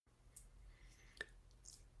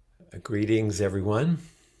Greetings, everyone.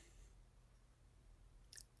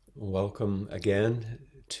 Welcome again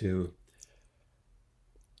to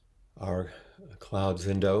our Cloud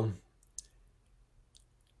Zindo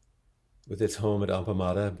with its home at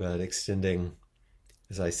Appamada, but extending,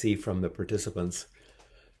 as I see from the participants,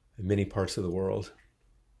 in many parts of the world,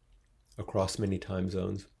 across many time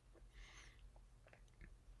zones.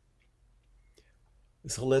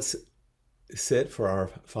 So let's sit for our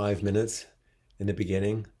 5 minutes in the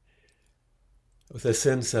beginning with a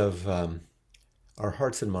sense of our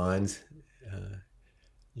hearts and minds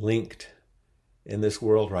linked in this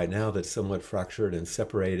world right now that's somewhat fractured and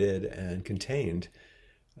separated and contained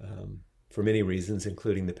for many reasons,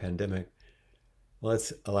 including the pandemic.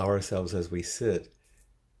 Let's allow ourselves as we sit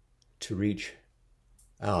to reach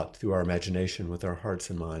out through our imagination with our hearts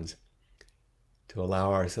and minds, to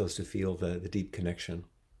allow ourselves to feel the deep connection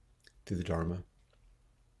to the Dharma.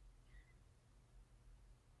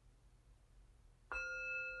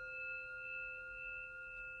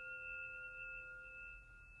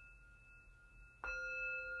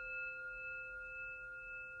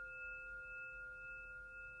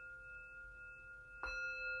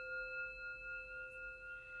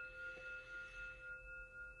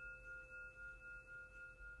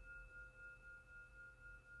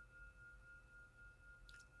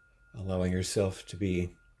 Allowing yourself to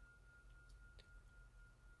be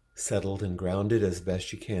settled and grounded as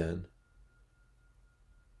best you can.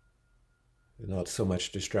 Not so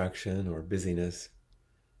much distraction or busyness,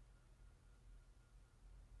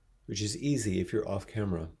 which is easy if you're off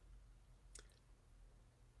camera.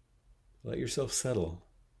 Let yourself settle.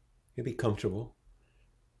 You'll be comfortable,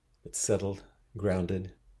 but settled,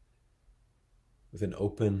 grounded, with an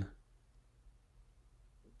open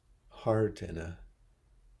heart and a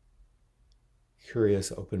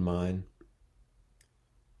curious, open mind,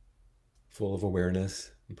 full of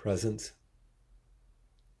awareness and presence,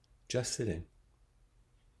 just sitting.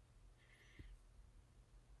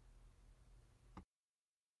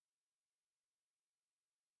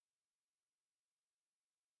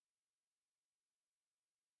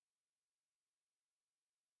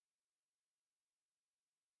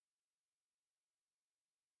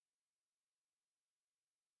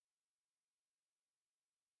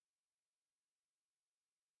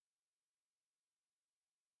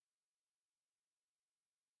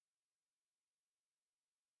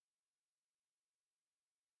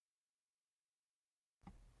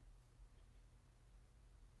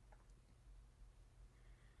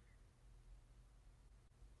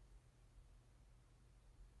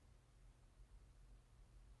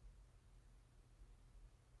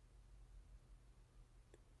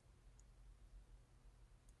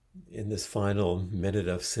 In this final minute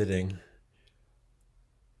of sitting,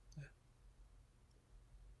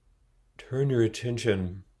 turn your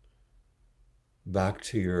attention back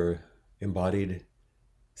to your embodied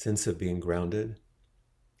sense of being grounded.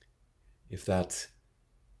 If that's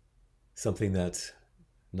something that's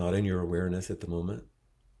not in your awareness at the moment,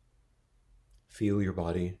 feel your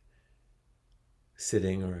body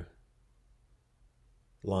sitting or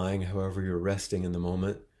lying, however you're resting in the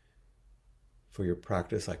moment. For your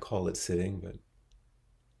practice, I call it sitting, but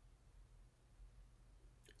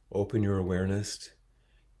open your awareness,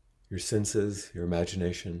 your senses, your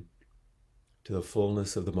imagination to the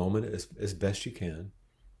fullness of the moment as best you can.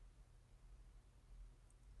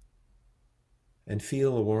 And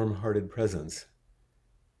feel a warm-hearted presence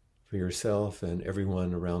for yourself and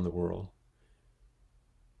everyone around the world.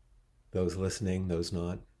 Those listening, those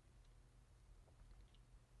not.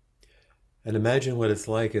 And imagine what it's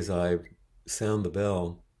like as I sound the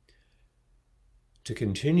bell to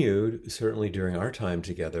continue, certainly during our time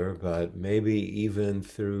together, but maybe even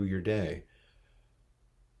through your day.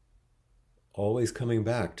 Always coming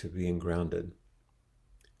back to being grounded.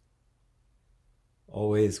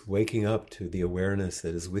 Always waking up to the awareness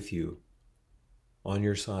that is with you, on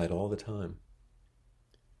your side all the time.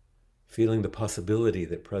 Feeling the possibility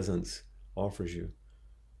that presence offers you,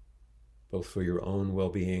 both for your own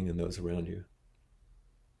well-being and those around you.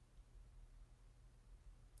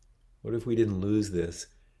 What if we didn't lose this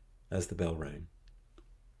as the bell rang?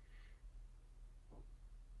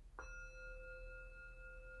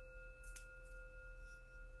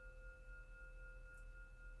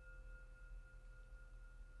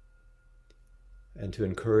 And to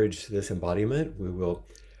encourage this embodiment, we will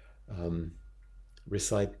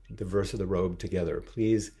recite the verse of the robe together.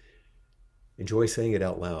 Please enjoy saying it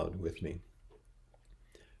out loud with me.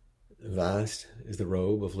 Vast is the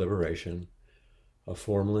robe of liberation, a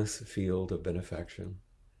formless field of benefaction.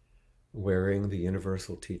 Wearing the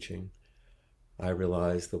universal teaching, I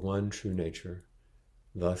realize the one true nature,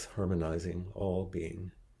 thus harmonizing all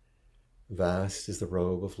being. Vast is the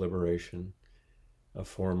robe of liberation, a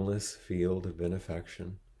formless field of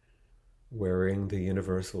benefaction. Wearing the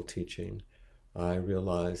universal teaching, I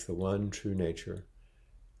realize the one true nature,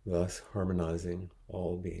 thus harmonizing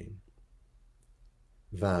all being.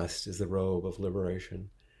 Vast is the robe of liberation,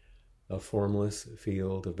 a formless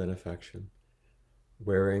field of benefaction.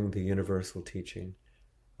 Wearing the universal teaching,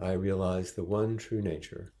 I realize the one true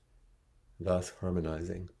nature, thus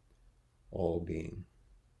harmonizing all being.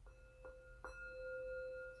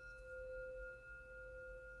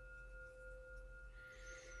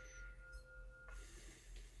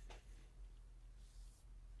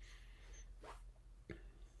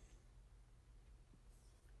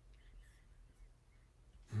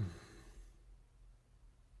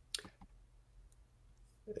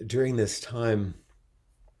 During this time,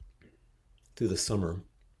 through the summer,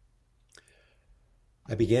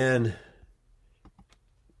 I began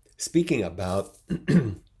speaking about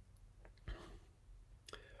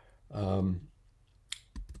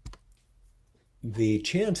the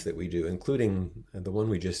chants that we do, including the one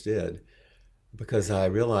we just did, because I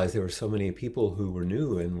realized there were so many people who were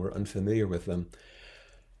new and were unfamiliar with them.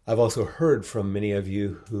 I've also heard from many of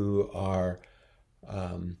you who are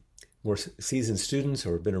more seasoned students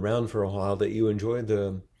or have been around for a while that you enjoy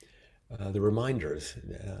the reminders,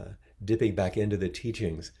 dipping back into the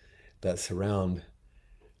teachings that surround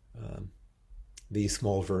these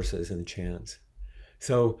small verses and chants.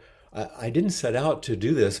 So I didn't set out to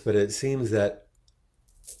do this, but it seems that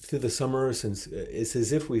through the summer, since it's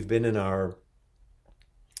as if we've been in our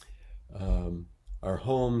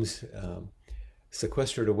homes,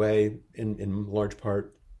 sequestered away in large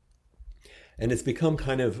part, and it's become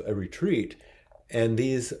kind of a retreat. And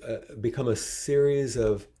these become a series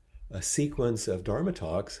of a sequence of Dharma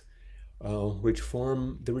talks, which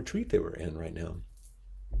form the retreat that we're in right now.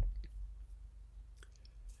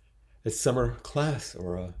 It's summer class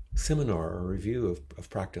or a seminar or a review of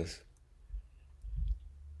practice.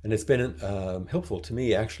 And it's been helpful to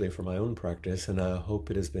me, actually, for my own practice, and I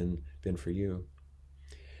hope it has been for you.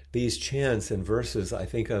 These chants and verses I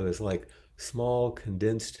think of as like small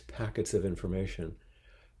condensed packets of information,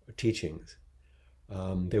 or teachings.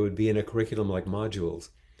 They would be in a curriculum like modules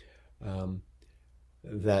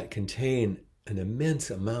that contain an immense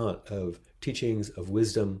amount of teachings of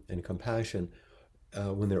wisdom and compassion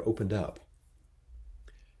when they're opened up.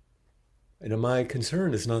 And my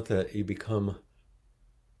concern is not that you become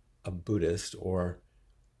a Buddhist or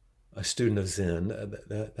a student of Zen.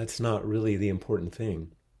 That's not really the important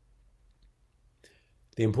thing.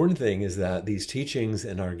 The important thing is that these teachings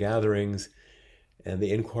and our gatherings and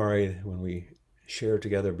the inquiry when we share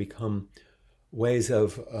together become ways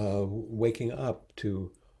of waking up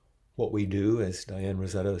to what we do, as Diane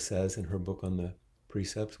Rossetto says in her book on the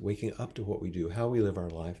precepts, waking up to what we do, how we live our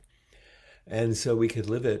life. And so we could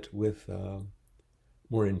live it with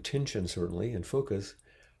more intention, certainly, and focus,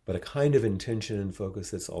 but a kind of intention and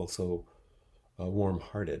focus that's also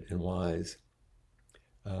warm-hearted and wise.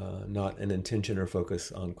 Not an intention or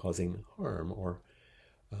focus on causing harm or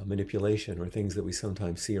manipulation or things that we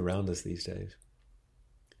sometimes see around us these days,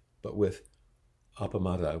 but with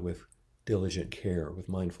appamada, with diligent care, with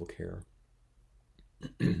mindful care.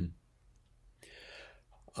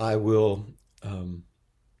 I will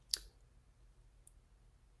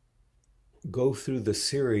go through the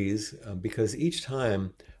series because each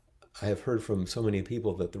time I have heard from so many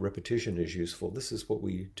people that the repetition is useful. This is what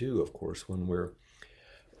we do, of course, when we're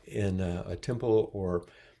in a temple or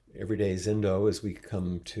everyday zendo, as we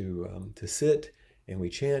come to sit and we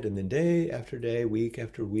chant, and then day after day, week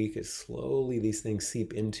after week, it slowly these things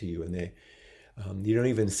seep into you, and they you don't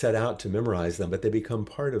even set out to memorize them, but they become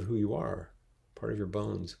part of who you are, part of your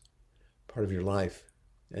bones, part of your life,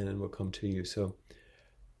 and then will come to you. So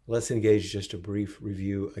let's engage just a brief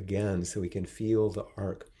review again so we can feel the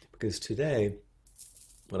arc. Because today,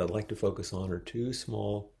 what I'd like to focus on are two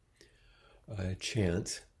small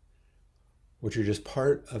chants, which are just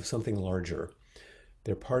part of something larger.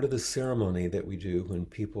 They're part of the ceremony that we do when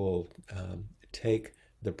people take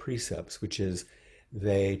the precepts, which is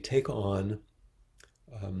they take on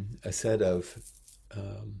a set of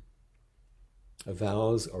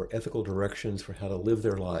vows or ethical directions for how to live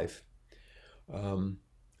their life.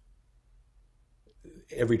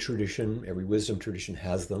 Every tradition, every wisdom tradition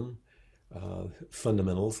has them.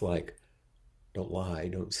 Fundamentals like don't lie,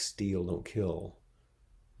 don't steal, don't kill,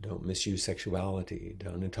 don't misuse sexuality,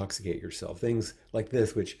 don't intoxicate yourself. Things like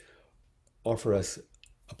this which offer us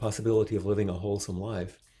a possibility of living a wholesome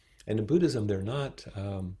life. And in Buddhism, they're not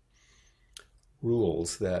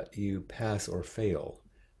rules that you pass or fail.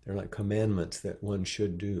 They're like commandments that one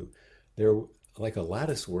should do. They're like a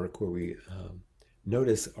lattice work where we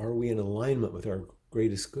notice, are we in alignment with our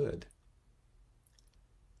greatest good?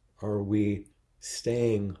 Are we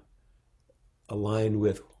staying aligned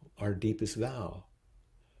with our deepest vow,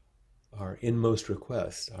 our inmost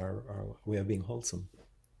request, our way of being wholesome?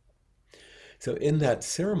 So in that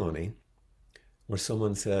ceremony where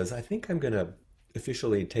someone says, I think I'm going to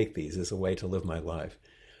officially take these as a way to live my life,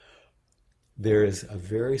 there is a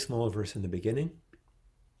very small verse in the beginning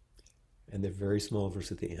and a very small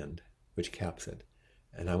verse at the end, which caps it.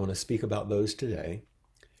 And I want to speak about those today,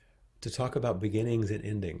 to talk about beginnings and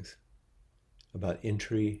endings, about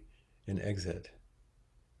entry and exit,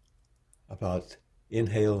 about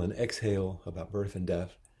inhale and exhale, about birth and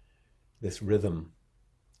death, this rhythm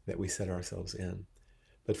that we set ourselves in.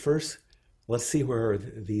 But first, let's see where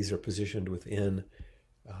these are positioned within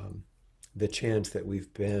the chants that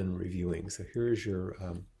we've been reviewing. So here's your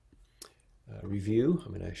review.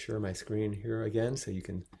 I'm going to share my screen here again so you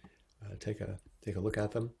can take a look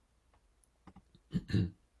at them.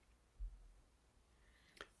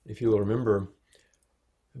 If you will remember,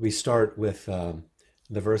 we start with the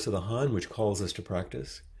verse of the Han, which calls us to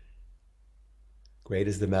practice. Great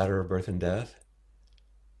is the matter of birth and death.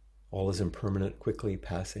 All is impermanent, quickly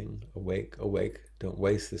passing. Awake, awake, don't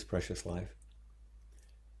waste this precious life.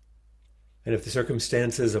 And if the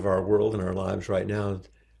circumstances of our world and our lives right now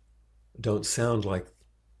don't sound like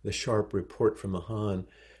the sharp report from the Han,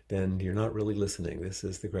 then you're not really listening. This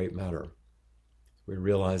is the great matter. We're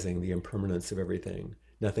realizing the impermanence of everything.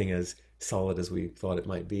 Nothing is solid as we thought it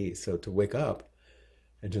might be. So to wake up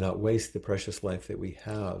and to not waste the precious life that we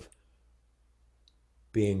have,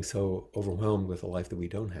 being so overwhelmed with the life that we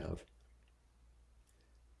don't have,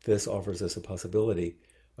 this offers us a possibility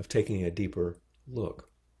of taking a deeper look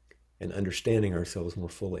and understanding ourselves more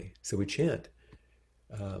fully. So we chant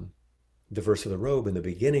the verse of the robe in the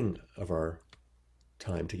beginning of our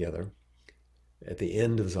time together. At the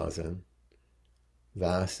end of Zazen,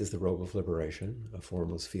 vast is the robe of liberation, a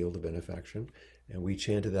formless field of benefaction. And we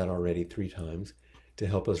chanted that already 3 times to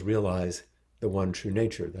help us realize the one true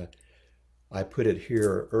nature. That I put it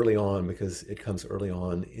here early on because it comes early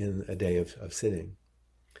on in a day of sitting.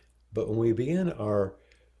 But when we begin our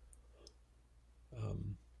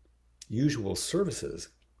usual services,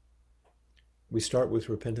 we start with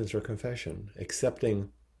repentance or confession, accepting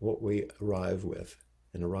what we arrive with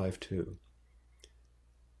and arrive to.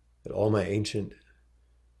 That all my ancient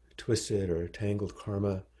twisted or tangled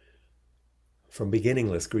karma from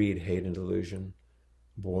beginningless greed, hate, and delusion,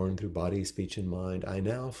 born through body, speech, and mind, I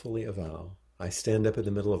now fully avow. I stand up in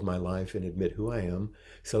the middle of my life and admit who I am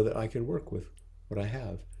so that I can work with what I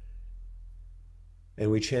have.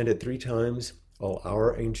 And we chant it 3 times, all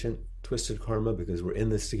our ancient twisted karma, because we're in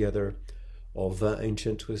this together, all the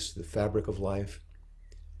ancient twist, the fabric of life.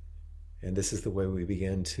 And this is the way we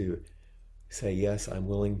begin to say, yes, I'm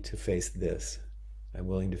willing to face this. I'm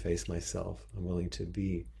willing to face myself. I'm willing to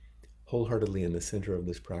be wholeheartedly in the center of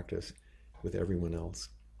this practice with everyone else.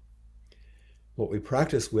 What we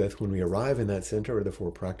practice with when we arrive in that center are the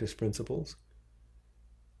 4 practice principles.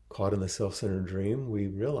 Caught in the self-centered dream, we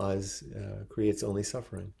realize creates only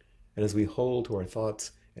suffering. And as we hold to our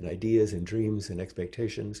thoughts and ideas and dreams and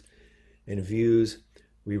expectations and views,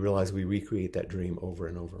 we realize we recreate that dream over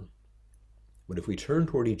and over. But if we turn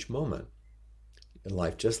toward each moment in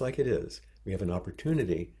life just like it is, we have an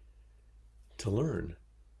opportunity to learn,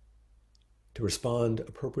 to respond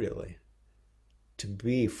appropriately, to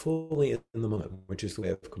be fully in the moment, which is the way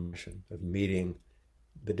of compassion, of meeting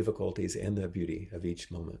the difficulties and the beauty of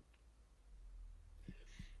each moment.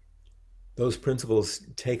 Those principles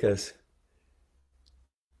take us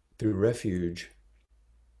through refuge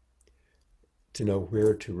to know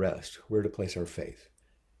where to rest, where to place our faith.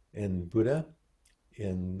 In Buddha,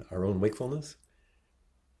 in our own wakefulness,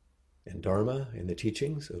 in Dharma, in the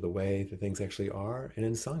teachings of the way that things actually are, and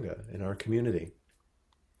in Sangha, in our community.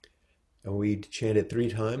 And we chant it 3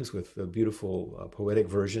 times with the beautiful poetic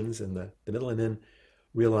versions in the middle, and then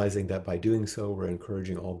realizing that by doing so, we're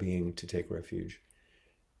encouraging all being to take refuge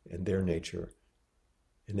in their nature,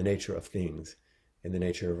 in the nature of things, in the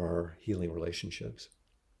nature of our healing relationships.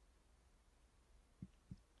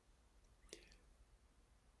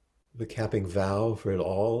 The capping vow for it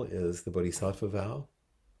all is the Bodhisattva vow.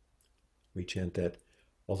 We chant that,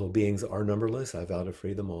 although beings are numberless, I vow to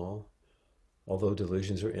free them all. Although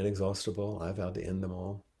delusions are inexhaustible, I vow to end them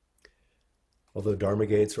all. Although Dharma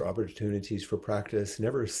gates or opportunities for practice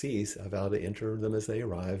never cease, I vow to enter them as they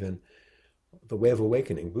arrive. And the way of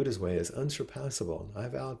awakening, Buddha's way, is unsurpassable. I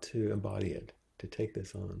vow to embody it, to take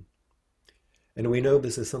this on. And we know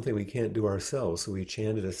this is something we can't do ourselves, so we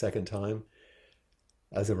chant it a second time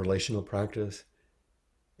as a relational practice,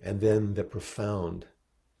 and then the profound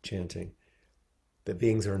chanting that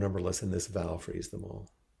beings are numberless and this vow frees them all.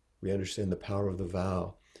 We understand the power of the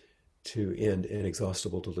vow to end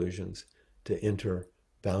inexhaustible delusions, to enter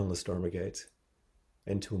boundless Dharma gates,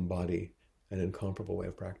 and to embody an incomparable way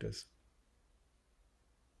of practice.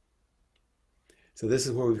 So this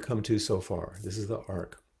is where we've come to so far. This is the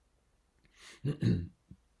arc.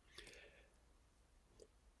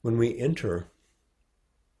 When we enter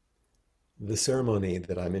the ceremony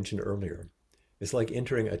that I mentioned earlier, it's like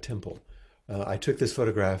entering a temple. I took this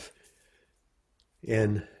photograph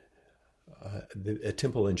in a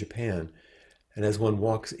temple in Japan, and as one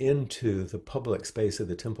walks into the public space of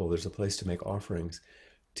the temple, there's a place to make offerings,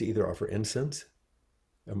 to either offer incense,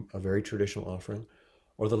 a very traditional offering,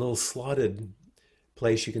 or the little slotted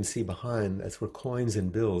place you can see behind, that's where coins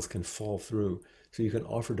and bills can fall through, so you can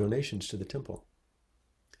offer donations to the temple.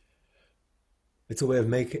 It's a way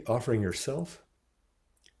of offering yourself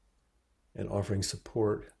and offering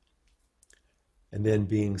support, and then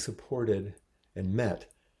being supported and met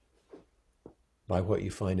by what you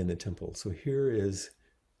find in the temple. So here is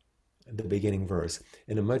the beginning verse.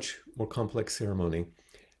 In a much more complex ceremony,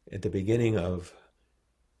 at the beginning of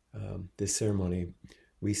this ceremony,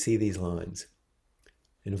 we see these lines: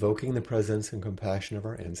 invoking the presence and compassion of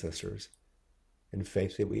our ancestors, in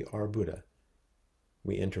faith that we are Buddha,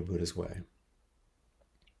 we enter Buddha's way.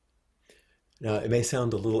 Now, it may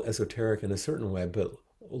sound a little esoteric in a certain way, but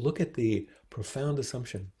look at the profound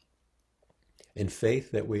assumption. In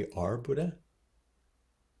faith that we are Buddha,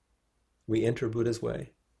 we enter Buddha's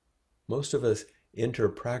way. Most of us enter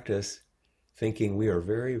practice thinking we are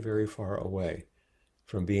very, very far away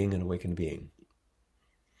from being an awakened being.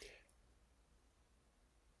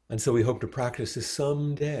 And so we hope to practice to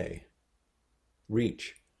someday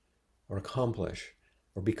reach or accomplish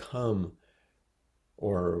or become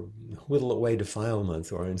or whittle away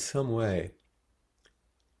defilements, or in some way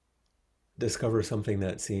discover something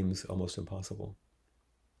that seems almost impossible.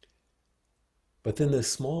 But then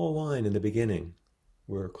this small line in the beginning,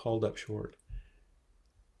 we're called up short.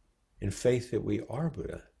 In faith that we are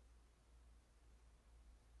Buddha,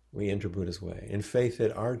 we enter Buddha's way. In faith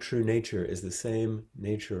that our true nature is the same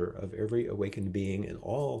nature of every awakened being in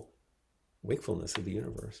all wakefulness of the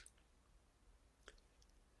universe.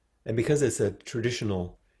 And because it's a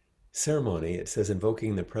traditional ceremony, it says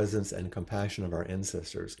invoking the presence and compassion of our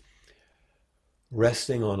ancestors,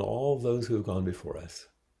 resting on all those who have gone before us,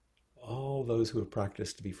 all those who have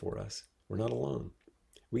practiced before us. We're not alone.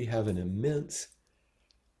 We have an immense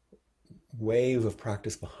wave of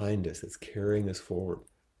practice behind us that's carrying us forward,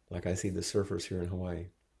 like I see the surfers here in Hawaii.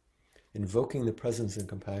 Invoking the presence and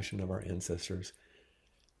compassion of our ancestors,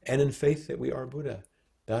 and in faith that we are Buddha.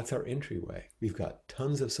 That's our entryway. We've got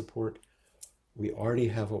tons of support. We already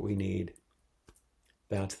have what we need.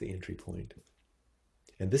 That's the entry point.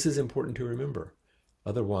 And this is important to remember.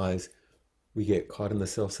 Otherwise, we get caught in the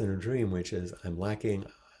self-centered dream, which is, I'm lacking,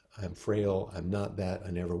 I'm frail, I'm not that,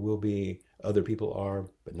 I never will be, other people are,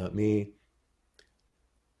 but not me.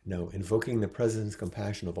 No, invoking the presence and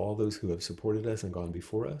compassion of all those who have supported us and gone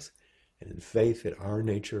before us, and in faith that our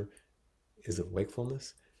nature is of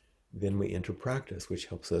wakefulness, then we enter practice, which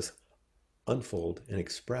helps us unfold and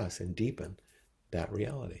express and deepen that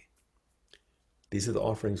reality. These are the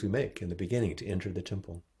offerings we make in the beginning to enter the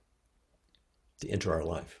temple, to enter our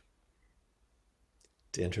life,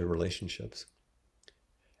 to enter relationships.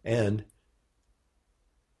 And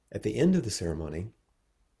at the end of the ceremony,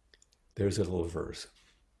 there's a little verse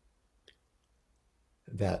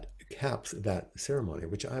that caps that ceremony,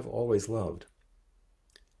 which I've always loved.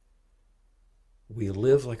 We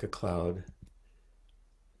live like a cloud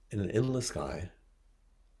in an endless sky,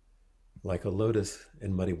 like a lotus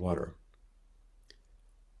in muddy water.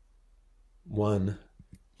 One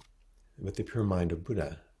with the pure mind of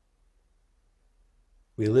Buddha.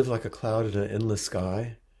 We live like a cloud in an endless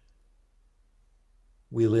sky.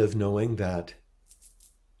 We live knowing that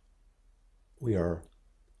we are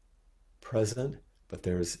present, but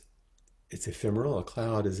it's ephemeral. A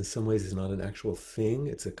cloud is in some ways is not an actual thing.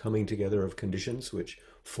 It's a coming together of conditions which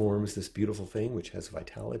forms this beautiful thing which has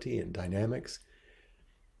vitality and dynamics.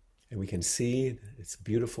 And we can see it's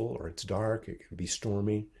beautiful or it's dark, it can be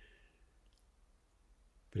stormy.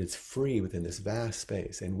 But it's free within this vast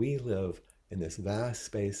space. And we live in this vast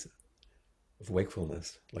space of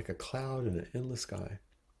wakefulness, like a cloud in an endless sky.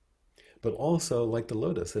 But also like the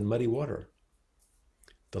lotus in muddy water.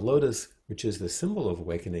 The lotus, which is the symbol of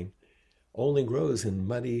awakening, only grows in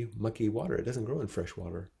muddy, mucky water. It doesn't grow in fresh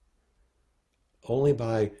water. Only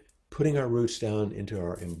by putting our roots down into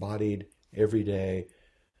our embodied, everyday,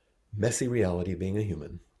 messy reality, being a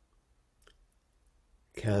human,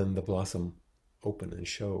 can the blossom open and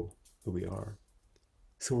show who we are.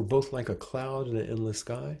 So we're both like a cloud in an endless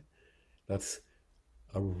sky. That's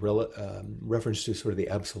a reference to sort of the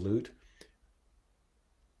absolute,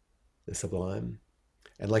 the sublime,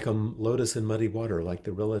 and like a lotus in muddy water, like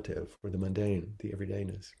the relative or the mundane, the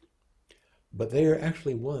everydayness. But they are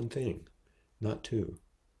actually one thing, not two.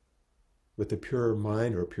 With the pure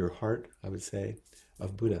mind or pure heart, I would say,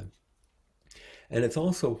 of Buddha. And it's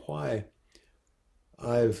also why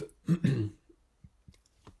I've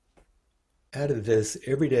added this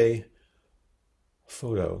everyday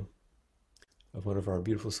photo of one of our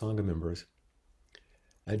beautiful Sangha members.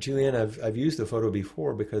 Julianne, I've used the photo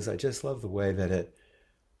before because I just love the way that it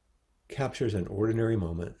captures an ordinary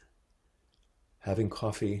moment, having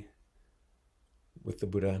coffee with the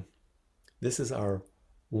Buddha. This is our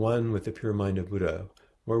one with the pure mind of Buddha.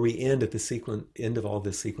 Where we end at the end of all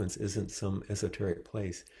this sequence isn't some esoteric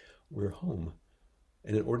place. We're home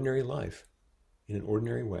in an ordinary life, in an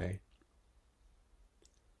ordinary way,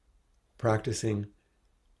 practicing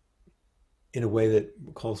in a way that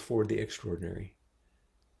calls forward the extraordinary.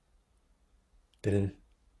 That in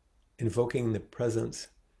invoking the presence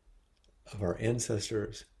of our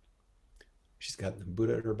ancestors, she's got the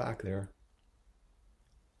Buddha at her back there.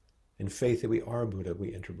 In faith that we are Buddha,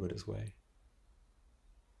 we enter Buddha's way.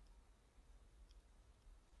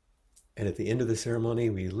 And at the end of the ceremony,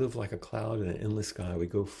 we live like a cloud in an endless sky. We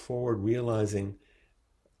go forward realizing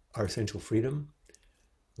our essential freedom,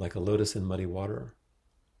 like a lotus in muddy water,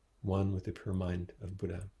 one with the pure mind of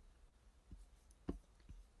Buddha.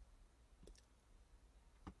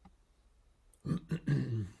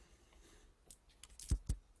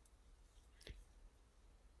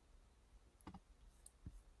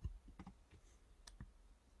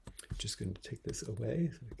 Just going to take this away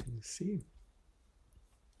so I can see.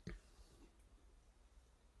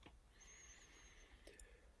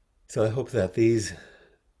 So I hope that these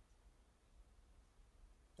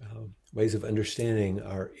ways of understanding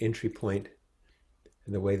our entry point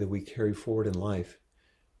and the way that we carry forward in life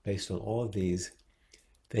based on all of these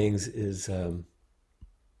things is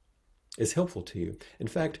helpful to you. In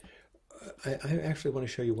fact, I actually want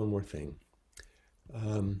to show you one more thing.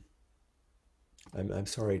 I'm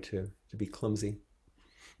sorry to be clumsy.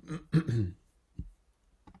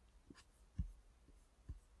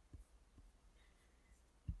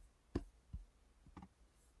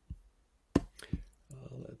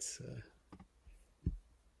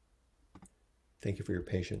 Thank you for your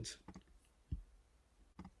patience.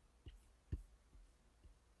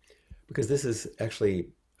 Because this is actually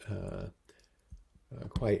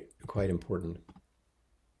quite important.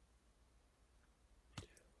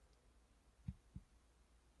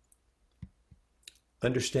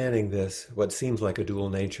 Understanding this, what seems like a dual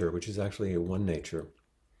nature, which is actually a one nature,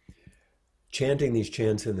 chanting these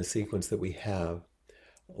chants in the sequence that we have.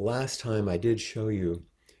 Last time I did show you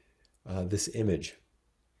this image,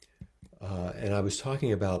 and I was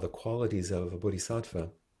talking about the qualities of a bodhisattva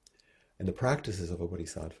and the practices of a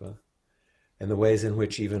bodhisattva, and the ways in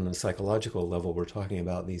which even on a psychological level we're talking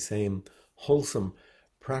about these same wholesome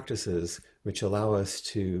practices which allow us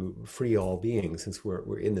to free all beings, since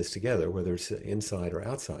we're in this together, whether it's inside or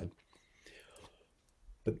outside.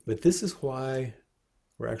 But this is why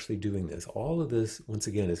we're actually doing this. All of this, once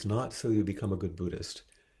again, is not so you become a good Buddhist,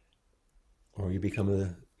 or you become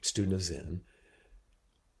a student of Zen,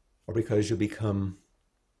 or because you become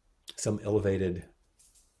some elevated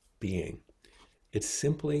being. It's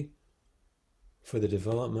simply for the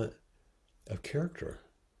development of character,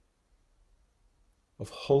 of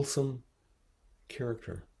wholesome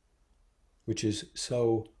character, which is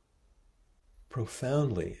so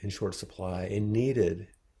profoundly in short supply and needed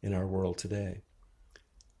in our world today.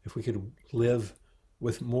 If we could live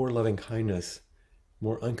with more loving kindness,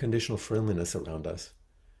 more unconditional friendliness around us,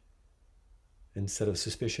 instead of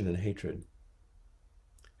suspicion and hatred.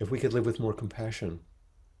 If we could live with more compassion,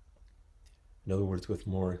 in other words, with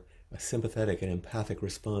more a sympathetic and empathic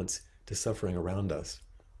response to suffering around us,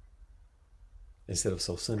 instead of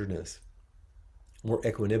self-centeredness, more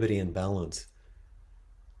equanimity and balance,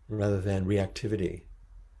 rather than reactivity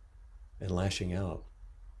and lashing out,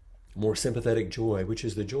 more sympathetic joy, which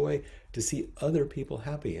is the joy to see other people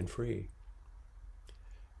happy and free.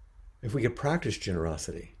 If we could practice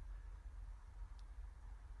generosity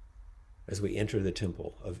as we enter the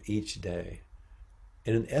temple of each day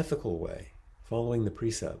in an ethical way, following the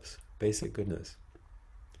precepts, basic goodness,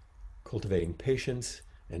 cultivating patience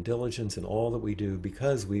and diligence in all that we do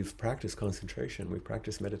because we've practiced concentration, we've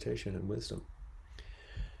practiced meditation and wisdom.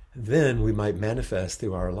 then we might manifest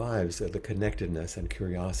through our lives the connectedness and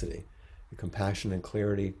curiosity, the compassion and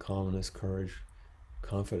clarity, calmness, courage,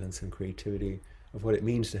 confidence, and creativity of what it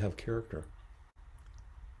means to have character.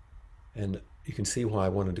 And you can see why I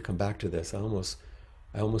wanted to come back to this. I almost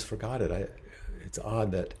forgot it. It's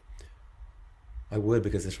odd that I would,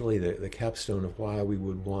 because it's really the capstone of why we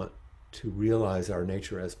would want to realize our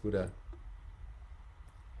nature as Buddha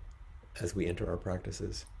as we enter our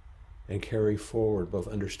practices and carry forward both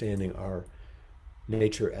understanding our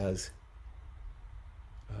nature as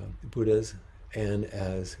Buddhas and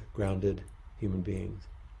as grounded human beings.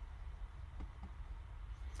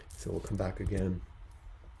 So we'll come back again.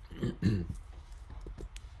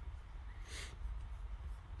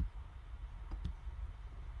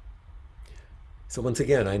 So once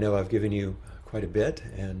again, I know I've given you quite a bit,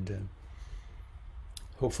 and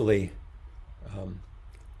hopefully um,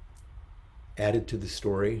 added to the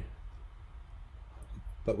story.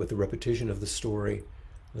 But with the repetition of the story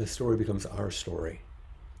becomes our story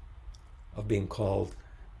of being called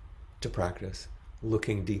to practice,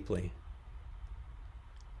 looking deeply,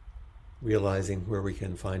 realizing where we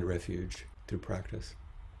can find refuge through practice,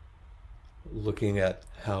 looking at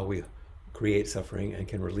how we create suffering and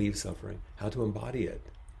can relieve suffering, how to embody it,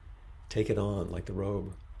 take it on like the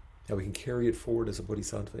robe, how we can carry it forward as a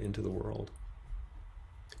bodhisattva into the world,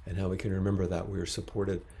 and how we can remember that we are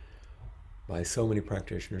supported by so many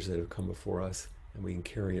practitioners that have come before us, and we can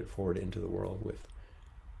carry it forward into the world with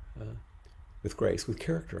grace, with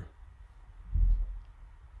character.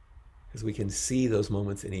 Because we can see those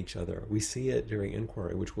moments in each other. We see it during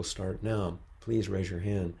inquiry, which will start now. Please raise your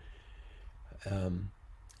hand.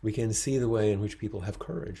 We can see the way in which people have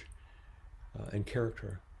courage and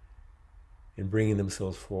character in bringing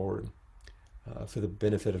themselves forward for the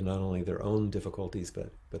benefit of not only their own difficulties,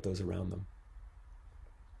 but those around them.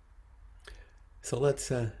 So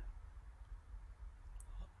let's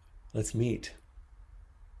meet.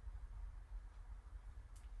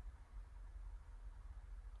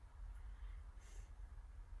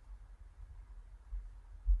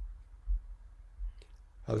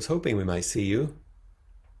 I was hoping we might see you.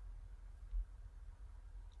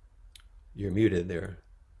 You're muted there.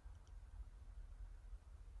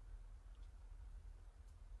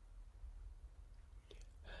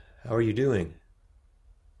 How are you doing?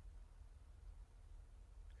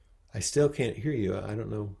 I still can't hear you. I don't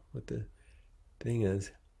know what the thing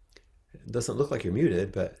is. It doesn't look like you're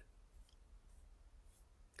muted, but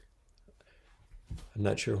I'm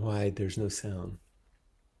not sure why there's no sound.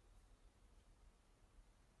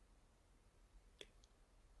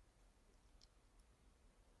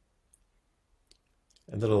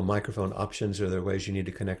 And the little microphone options, are there ways you need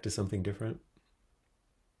to connect to something different?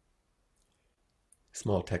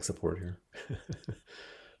 Small tech support here.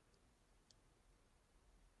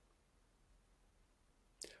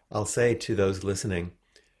 I'll say to those listening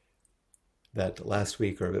that last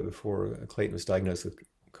week or a bit before, Clayton was diagnosed with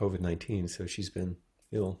COVID-19, so she's been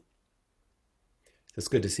ill. It's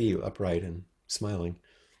good to see you upright and smiling.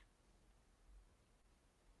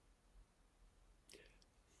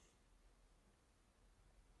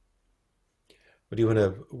 But do you want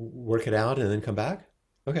to work it out and then come back?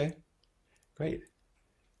 Okay, great.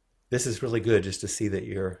 This is really good just to see that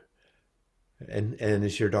you're, and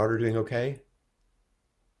is your daughter doing okay?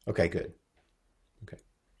 Okay, good. Okay.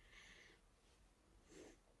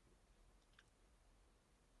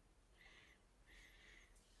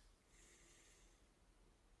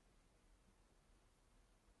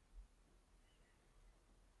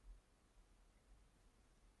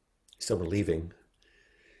 So relieving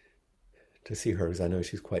to see her, because I know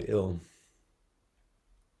she's quite ill.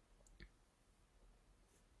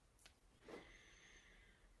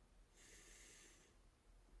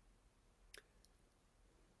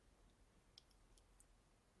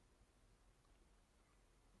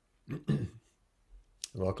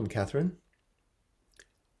 Welcome, Catherine.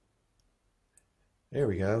 There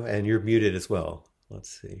we go. And you're muted as well.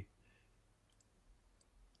 Let's see.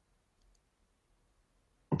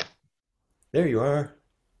 There you are.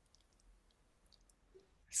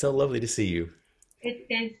 So lovely to see you. It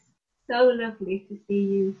is so lovely to see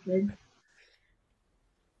you, Sid.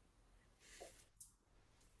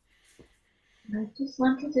 I just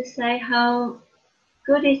wanted to say how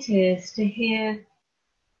good it is to hear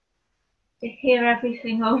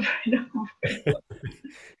everything over and over,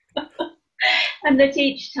 and that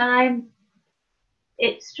each time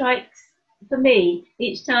it strikes for me,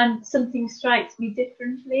 each time something strikes me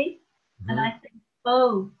differently, and Mhm. I think,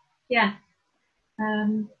 oh, yeah,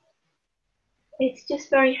 um, it's just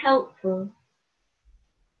very helpful.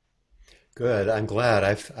 Good. I'm glad.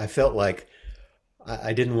 I felt like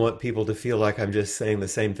I didn't want people to feel like I'm just saying the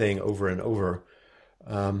same thing over and over.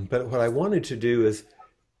 But what I wanted to do is,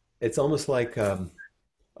 it's almost like a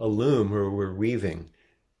loom where we're weaving,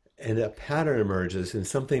 and a pattern emerges, and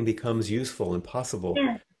something becomes useful and possible.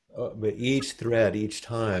 Yeah, But each thread, each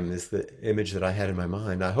time, is the image that I had in my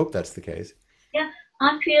mind. I hope that's the case. yeah.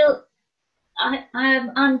 I feel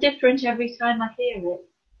I'm different every time I hear it.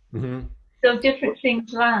 Hmm. So different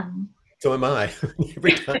things land. So am I.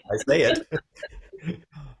 Every time I say it.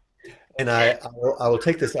 And I will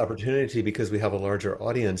take this opportunity, because we have a larger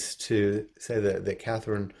audience, to say that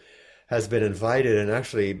Catherine has been invited and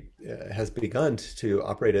actually has begun to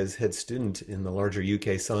operate as head student in the larger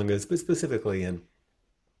UK Sanghas, but specifically in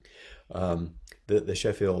the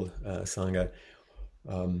Sheffield Sangha.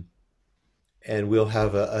 Um, and we'll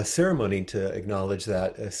have a ceremony to acknowledge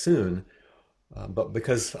that soon. But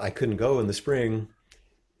because I couldn't go in the spring,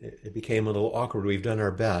 it became a little awkward. We've done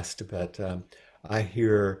our best, but I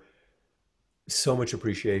hear so much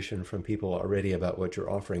appreciation from people already about what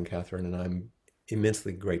you're offering, Catherine, and I'm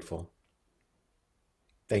immensely grateful.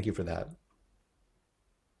 Thank you for that.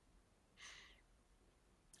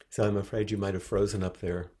 So I'm afraid you might have frozen up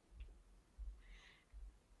there,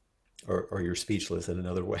 or you're speechless in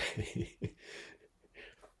another way.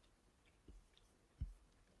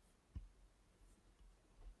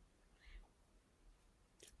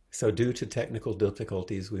 So due to technical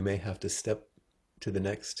difficulties, we may have to step to the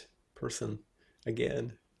next person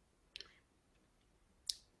again.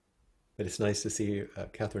 But it's nice to see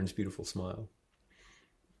Catherine's beautiful smile.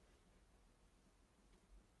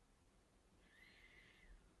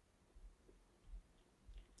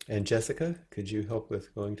 And Jessica, could you help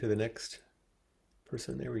with going to the next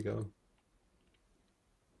person? There we go.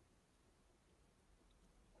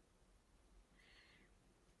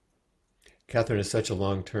 Catherine is such a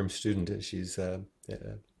long-term student, and she's been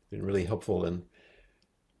really helpful in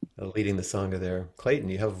leading the Sangha there. Clayton,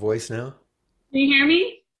 you have a voice now? Can you hear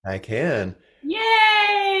me? I can.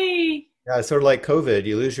 Yay! Yeah, it's sort of like COVID.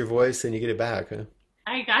 You lose your voice and you get it back, huh?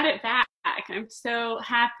 I got it back. I'm so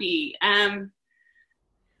happy. I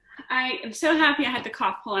am so happy I had the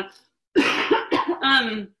cough. Hold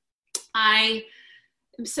on. I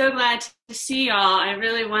am so glad to see y'all. I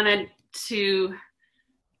really wanted to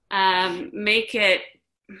make it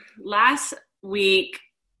last week,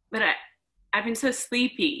 but I've been so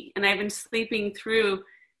sleepy, and I've been sleeping through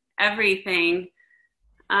everything.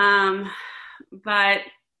 But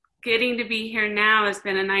getting to be here now has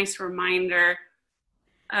been a nice reminder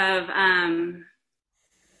of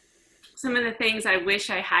some of the things I wish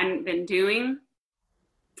I hadn't been doing,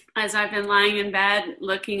 as I've been lying in bed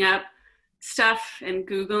looking up stuff and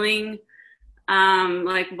Googling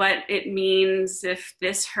like what it means if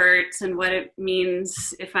this hurts and what it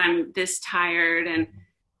means if I'm this tired. And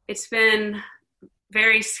it's been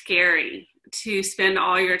very scary to spend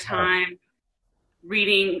all your time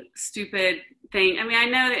reading stupid thing. I mean, I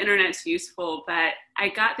know the internet's useful, but I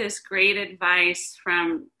got this great advice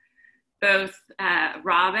from both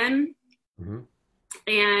Robin Hmm.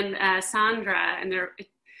 and Sandra, and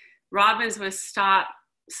Robin's was stop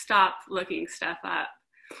looking stuff up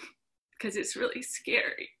because it's really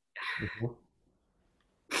scary. Hmm.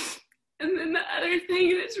 And then the other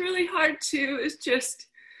thing that's really hard too is just,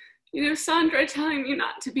 Sandra telling me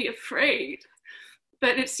not to be afraid,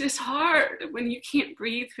 but it's just hard when you can't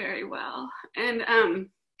breathe very well. And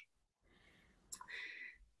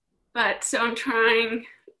but so I'm trying.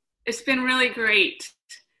 It's been really great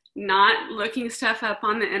not looking stuff up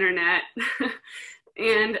on the internet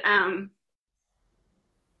and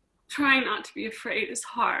trying not to be afraid is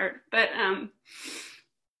hard. But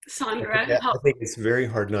Sandra I helped. think it's very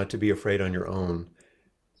hard not to be afraid on your own.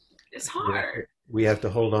 It's You know, hard. we have to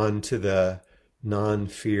hold on to the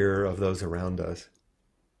non-fear of those around us.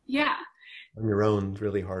 Yeah. On your own,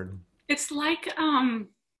 really hard. It's like an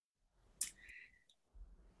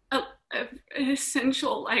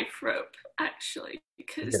essential life rope, actually,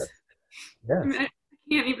 because Yes. Yes. I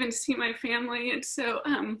can't even see my family. And so,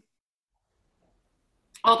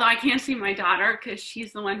 although I can see my daughter because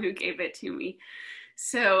she's the one who gave it to me.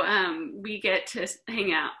 So we get to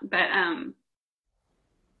hang out. But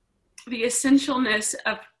the essentialness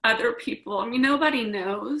of other people, I mean, nobody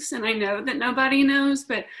knows, and I know that nobody knows,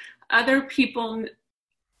 but other people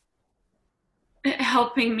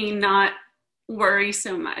helping me not worry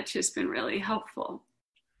so much has been really helpful.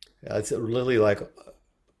 Yeah, it's really like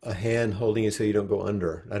a hand holding you so you don't go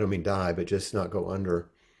under. I don't mean die, but just not go under.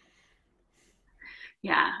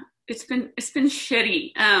 Yeah, it's been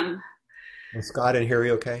shitty. Is Scott and Harry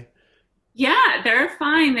okay? Yeah, they're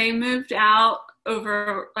fine. They moved out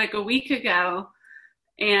over like a week ago,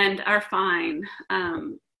 and are fine.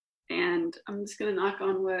 And I'm just going to knock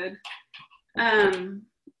on wood.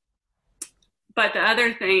 But the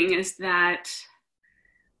other thing is that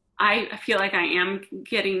I feel like I am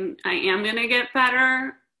going to get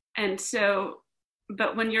better. And so,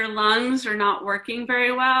 but when your lungs are not working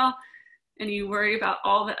very well and you worry about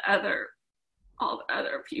all the other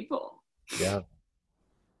people. Yeah.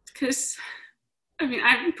 Because, I mean,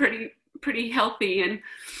 I'm pretty healthy, and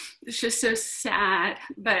it's just so sad.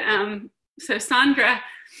 But, so Sandra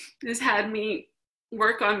has had me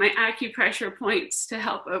work on my acupressure points to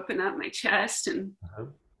help open up my chest, and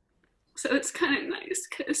so it's kind of nice.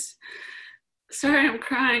 Because, sorry, I'm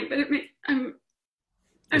crying, but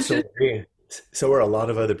so are a lot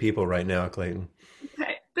of other people right now, Clayton.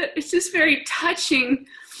 Okay, but it's just very touching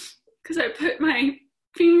because I put my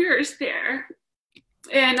fingers there,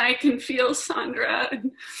 and I can feel Sandra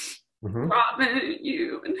and Robin and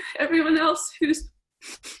you and everyone else who's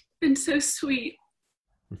been so sweet.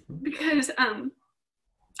 Because I'm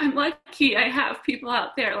lucky I have people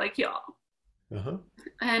out there like y'all.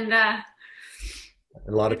 And a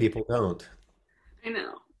lot of people don't. I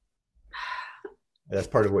know. That's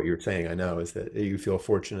part of what you're saying, I know, is that you feel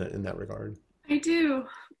fortunate in that regard. I do.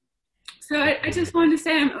 So I just wanted to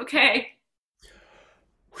say I'm okay.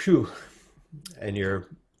 Whew. And you're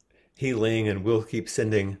healing, and we'll keep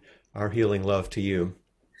sending our healing love to you.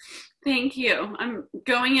 Thank you. I'm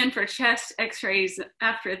going in for chest x-rays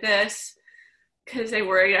after this because they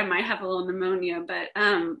worry I might have a little pneumonia, but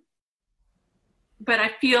I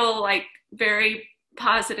feel like very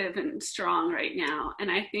positive and strong right now. And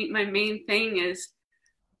I think my main thing is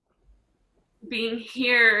being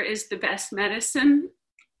here is the best medicine.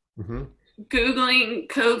 Googling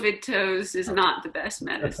COVID toes is not the best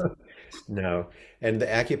medicine. No. And the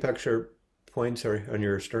acupuncture points are on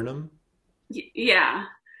your sternum? Yeah.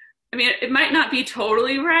 I mean, it might not be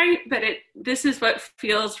totally right, but this is what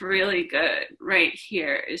feels really good right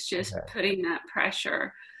here, is just putting that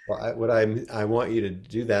pressure. Well, I want you to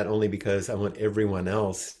do that only because I want everyone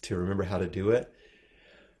else to remember how to do it.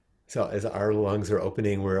 So as our lungs are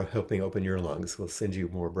opening, we're helping open your lungs. We'll send you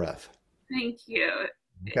more breath. Thank you.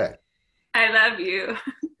 Okay. I love you.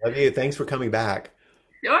 Love you. Thanks for coming back.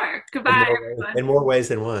 Sure. Goodbye, everyone. In more ways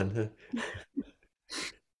than one.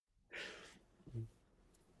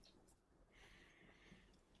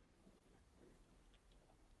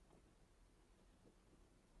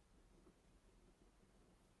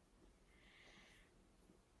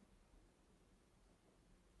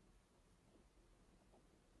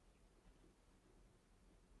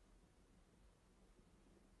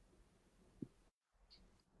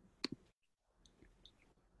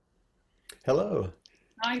 Hello.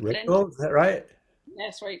 Hi, Rachel, is that right?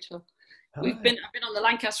 Yes, Rachel. Hi. I've been on the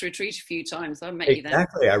Lancaster retreat a few times. I met you there.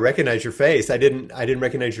 Exactly. I recognize your face. I didn't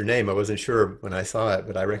recognize your name. I wasn't sure when I saw it,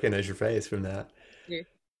 but I recognize your face from that. Yeah.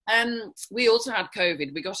 We also had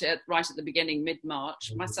COVID. We got it right at the beginning,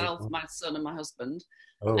 mid-March. Myself, my son, and my husband.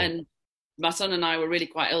 Oh. And my son and I were really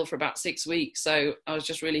quite ill for about 6 weeks. So I was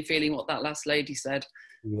just really feeling what that last lady said.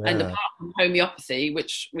 Yeah. And apart from homeopathy,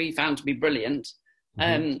 which we found to be brilliant,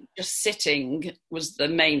 just sitting was the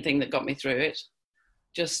main thing that got me through it.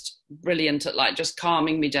 Just brilliant at like just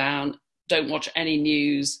calming me down. Don't watch any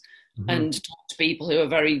news and talk to people who are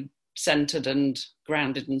very centered and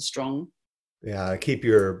grounded and strong. Yeah, keep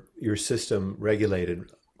your system regulated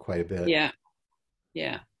quite a bit.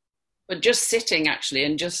 Yeah. But just sitting actually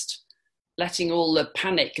and just letting all the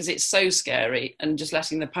panic, because it's so scary, and just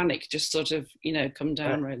letting the panic just sort of, come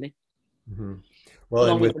down really. Well,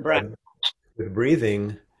 along and with the breath. With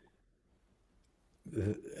breathing,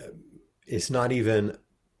 it's not even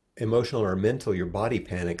emotional or mental. Your body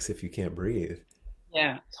panics if you can't breathe.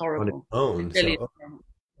 Yeah, it's horrible. On its own.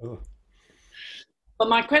 Really But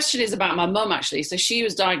my question is about my mum, actually. So she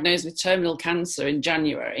was diagnosed with terminal cancer in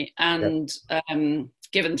January and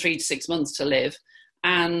given 3 to 6 months to live,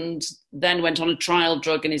 and then went on a trial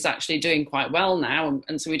drug and is actually doing quite well now.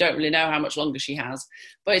 And so we don't really know how much longer she has.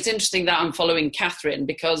 But it's interesting that I'm following Catherine,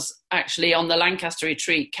 because actually on the Lancaster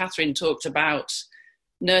retreat, Catherine talked about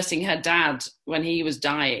nursing her dad when he was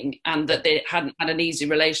dying, and that they hadn't had an easy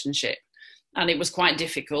relationship and it was quite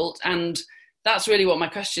difficult. And that's really what my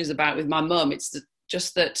question is about with my mum. It's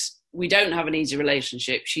just that we don't have an easy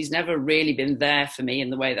relationship. She's never really been there for me in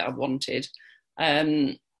the way that I've wanted.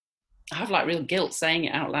 I have like real guilt saying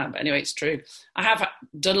it out loud, but anyway, it's true. I have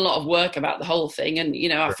done a lot of work about the whole thing, and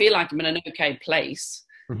I feel like I'm in an okay place.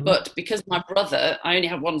 But because my brother, I only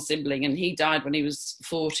have one sibling, and he died when he was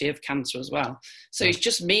 40 of cancer as well. So it's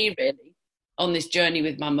just me really on this journey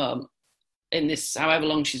with my mum in this however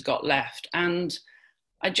long she's got left. And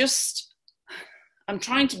I just I'm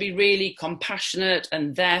trying to be really compassionate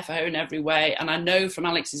and there for her in every way. And I know from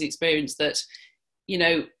Alex's experience that, you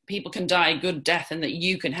know, people can die a good death and that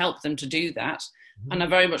you can help them to do that. Mm-hmm. And I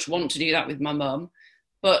very much want to do that with my mum.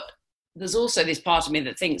 But there's also this part of me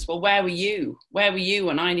that thinks, well, where were you? Where were you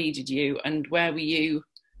when I needed you? And where were you,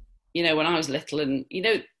 you know, when I was little? And, you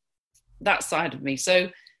know, that side of me. So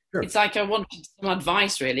sure. It's like I wanted some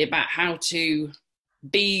advice really about how to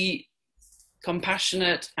be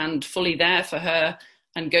compassionate and fully there for her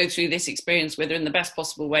and go through this experience with her in the best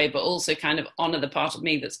possible way, but also kind of honor the part of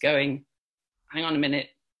me that's going, hang on a minute,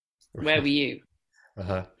 where were you?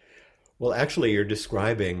 Uh-huh. Well, actually, you're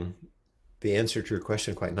describing the answer to your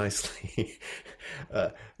question quite nicely.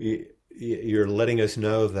 You're letting us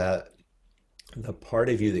know that the part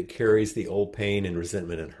of you that carries the old pain and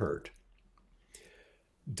resentment and hurt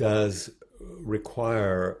does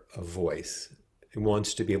require a voice. It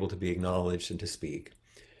wants to be able to be acknowledged and to speak.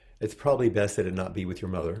 It's probably best that it not be with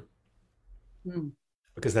your mother,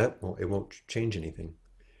 because it won't change anything.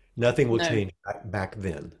 Nothing will change back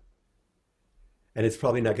then. And it's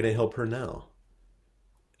probably not going to help her now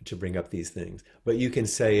to bring up these things. But you can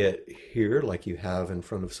say it here, like you have in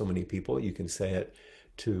front of so many people. You can say it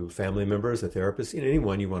to family members, a therapist,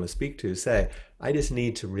 anyone you want to speak to. Say, I just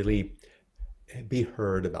need to really be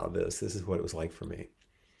heard about this. This is what it was like for me.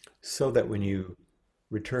 So that when you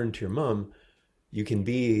return to your mom, you can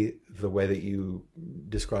be the way that you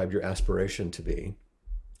described your aspiration to be.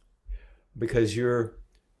 Because your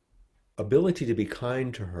ability to be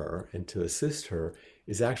kind to her and to assist her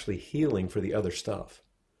is actually healing for the other stuff.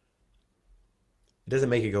 It doesn't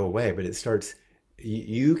make it go away, but it starts,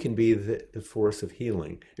 you can be the force of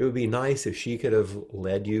healing. It would be nice if she could have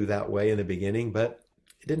led you that way in the beginning, but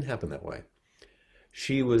it didn't happen that way.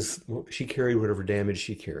 She carried whatever damage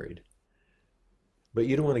she carried, but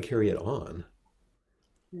you don't want to carry it on.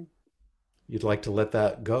 You'd like to let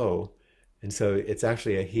that go. And so it's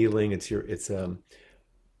actually a healing.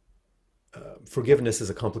 Forgiveness is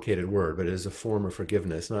a complicated word, but it is a form of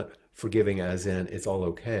forgiveness, not forgiving as in it's all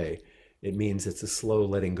okay. It means it's a slow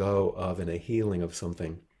letting go of and a healing of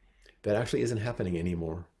something that actually isn't happening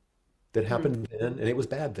anymore. That happened then, and it was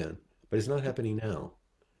bad then, but it's not happening now.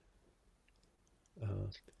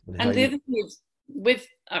 And the other thing is, with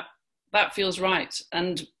that feels right.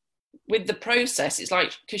 And with the process, it's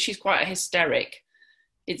like, because she's quite a hysteric,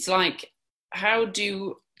 it's like,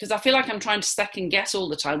 because I feel like I'm trying to second guess all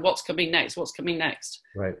the time, what's coming next,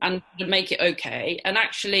 right, and to make it okay. And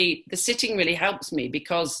actually the sitting really helps me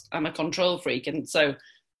because I'm a control freak. And so,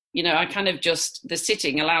 you know, I kind of the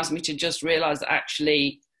sitting allows me to just realize that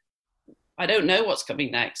actually I don't know what's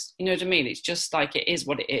coming next. You know what I mean? It's just like, it is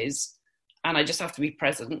what it is. And I just have to be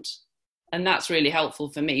present. And that's really helpful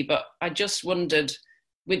for me. But I just wondered,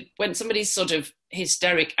 when somebody's sort of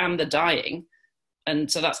hysteric and they're dying, and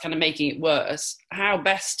so that's kind of making it worse, how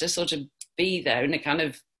best to sort of be there in a kind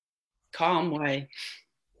of calm way.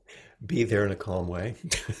 Be there in a calm way.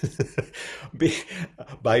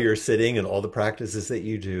 By your sitting and all the practices that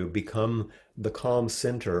you do, become the calm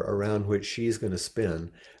center around which she's going to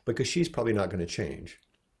spin, because she's probably not going to change.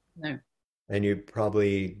 No. And you're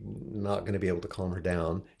probably not going to be able to calm her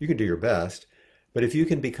down. You can do your best, but if you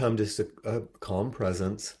can become just a calm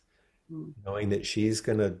presence, knowing that she's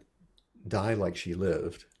going to die like she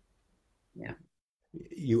lived,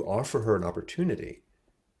 you offer her an opportunity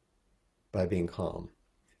by being calm.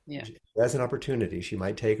 Yeah. As an opportunity, she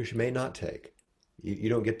might take or she may not take. You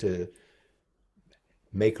don't get to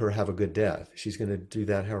make her have a good death. She's going to do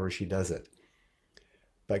that however she does it.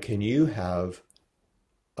 But can you have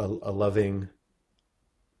a loving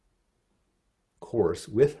course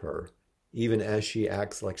with her, even as she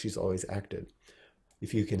acts like she's always acted?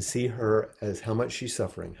 If you can see her as how much she's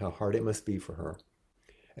suffering, how hard it must be for her,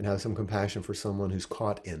 and have some compassion for someone who's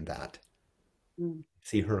caught in that.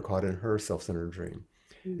 See her caught in her self-centered dream.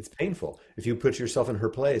 It's painful. If you put yourself in her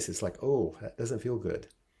place, it's like, oh, that doesn't feel good.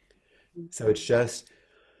 So it's just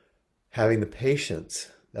having the patience.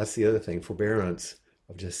 That's the other thing, forbearance,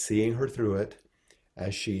 of just seeing her through it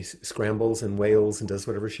as she scrambles and wails and does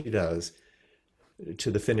whatever she does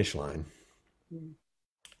to the finish line.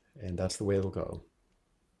 And that's the way it'll go.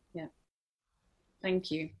 Yeah.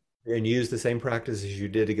 Thank you. And use the same practices you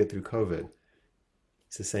did to get through COVID.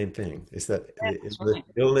 It's the same thing. It's that the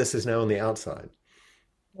illness is now on the outside.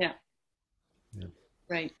 Yeah. Yeah.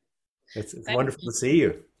 Right. It's wonderful to see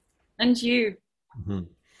you. And you. Mm-hmm.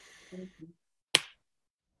 Thank you.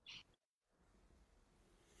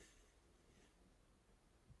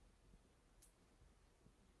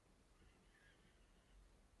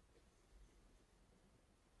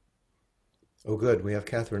 Oh, good. We have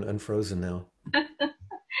Catherine unfrozen now.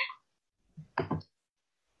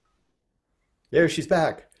 There, she's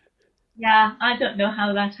back. Yeah, I don't know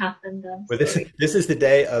how that happened. I'm Well, this sorry. this is the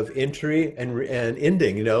day of entry and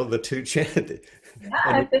ending. The two chant and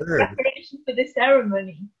Yeah, the return. preparation for the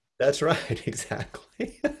ceremony. That's right,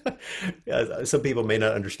 exactly. Yeah, some people may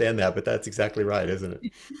not understand that, but that's exactly right, isn't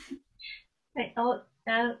it?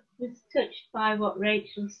 I was touched by what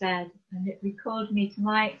Rachel said, and it recalled me to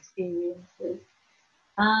my experiences.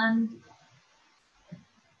 And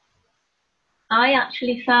I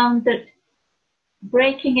actually found that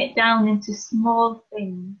breaking it down into small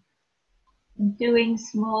things and doing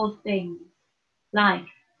small things, like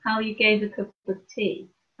how you gave a cup of tea,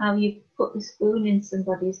 how you put the spoon in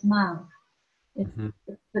somebody's mouth, the, Hmm.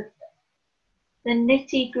 the, the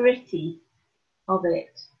nitty gritty of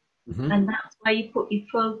it. Hmm. And that's where you put your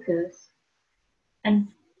focus. And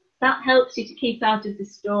that helps you to keep out of the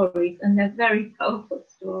stories, and they're very powerful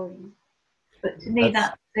stories. But to me,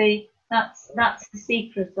 That's that's the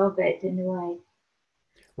secret of it in a way.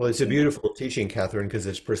 Well, it's a Yeah. beautiful teaching, Catherine, because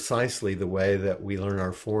it's precisely the way that we learn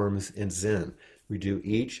our forms in Zen. We do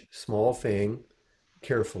each small thing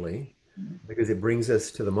carefully because it brings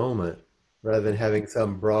us to the moment rather than having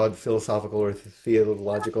some broad philosophical or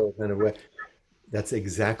theological kind of way. That's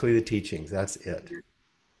exactly the teachings. That's it.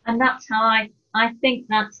 And that's how I think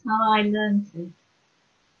that's how I learned it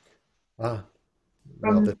Ah,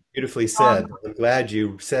 well, from that's beautifully um, said. I'm glad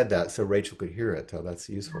you said that so Rachel could hear it. So that's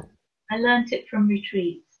useful. I learned it from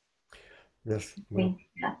retreats. Yes. I Well, think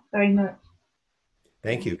yeah, very much.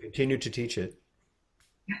 thank you. Continue to teach it.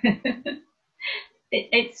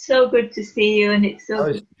 It's so good to see you, and it's so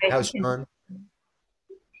How's good that you how's can. John?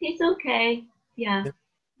 He's okay. Yeah, Yeah.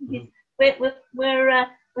 he's, Mhm.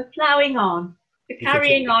 we're plowing on. We're He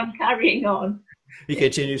continue, carrying on. he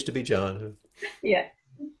continues to be John. Yeah.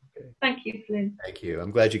 Okay. Thank you, Flynn. Thank you.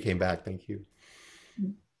 I'm glad you came back. Thank you.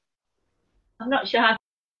 I'm not sure how.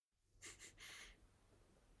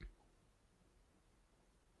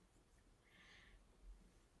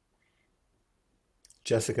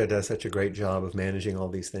 Jessica does such a great job of managing all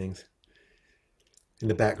these things in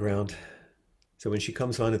the background. So when she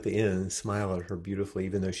comes on at the end, smile at her beautifully,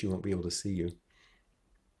 even though she won't be able to see you.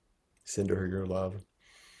 Send her your love.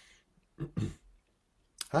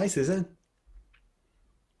 Hi, Susan.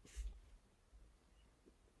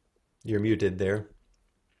 You're muted there.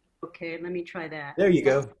 Okay, let me try that. There you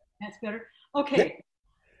go. That's better. Yeah, Okay.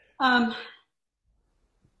 Um,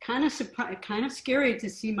 kind of surprised, kind of scary to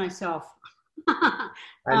see myself. I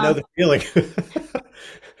know the feeling.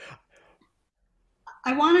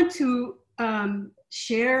 I wanted to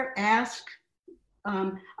ask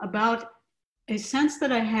about a sense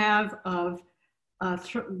that I have of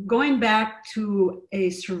going back to a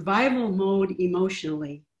survival mode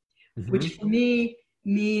emotionally, which Hmm. for me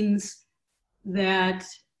means that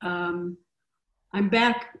um, I'm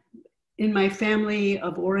back in my family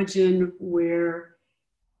of origin where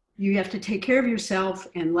you have to take care of yourself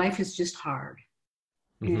and life is just hard.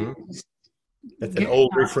 And Hmm. just That's an get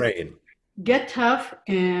old tough, refrain. get tough,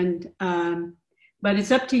 and but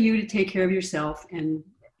it's up to you to take care of yourself. And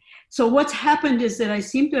so what's happened is that I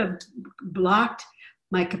seem to have blocked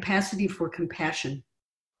my capacity for compassion.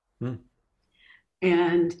 Hmm.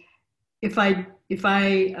 And if I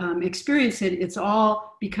experience it, it's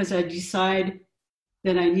all because I decide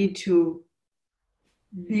that I need to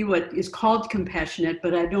be what is called compassionate,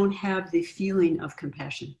 but I don't have the feeling of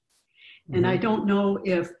compassion. And I Hmm. don't know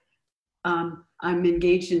if I'm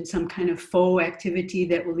engaged in some kind of faux activity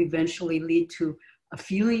that will eventually lead to a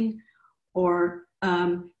feeling, or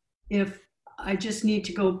if I just need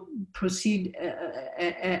to go proceed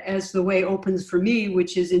as the way opens for me,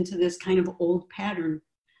 which is into this kind of old pattern.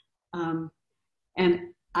 And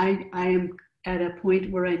I am at a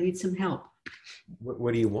point where I need some help.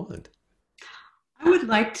 What do you want? I would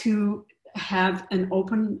like to have a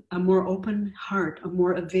more open heart, a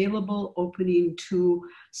more available opening to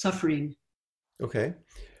suffering. Okay.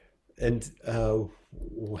 And how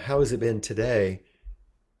has it been today,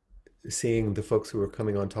 seeing the folks who are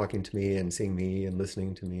coming on talking to me and seeing me and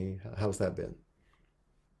listening to me? How's that been?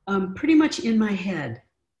 Pretty much in my head.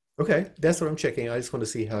 Okay, that's what I'm checking. I just want to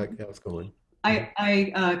see how it's going.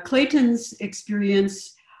 Hmm. Clayton's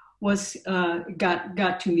experience was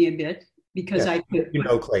got to me a bit because Yeah, I could you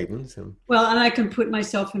know Clayton. So. well, and I can put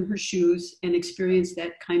myself in her shoes and experience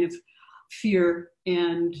that kind of fear,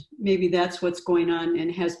 and maybe that's what's going on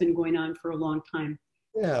and has been going on for a long time.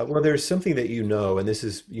 Yeah, well, there's something that you know, and this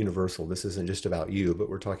is universal. This isn't just about you, but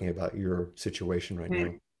we're talking about your situation right Right.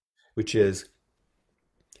 now, which is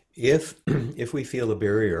if if we feel a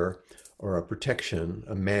barrier or a protection,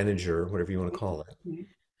 a manager, whatever you want to call it,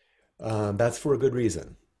 Right. that's for a good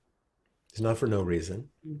reason. It's not for no reason.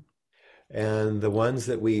 And the ones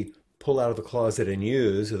that we pull out of the closet and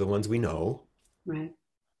use are the ones we know. Right.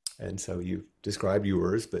 And so you described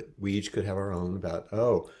yours, but we each could have our own about,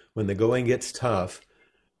 oh, when the going gets tough,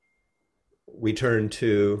 we turn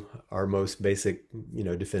to our most basic,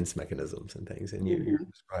 defense mechanisms and things. And you're Hmm.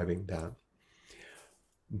 describing that.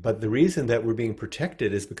 But the reason that we're being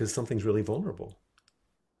protected is because something's really vulnerable,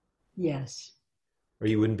 Yes. or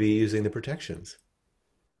you wouldn't be using the protections.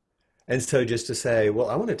 And so just to say, well,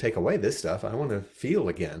 I want to take away this stuff, I want to feel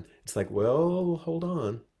again. It's like, well, hold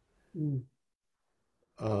on. Mm.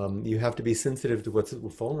 You have to be sensitive to what's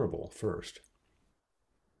vulnerable first.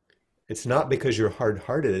 It's not because you're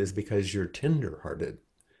hard-hearted, it's because you're tender-hearted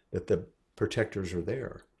that the protectors are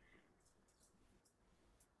there.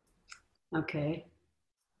 Okay.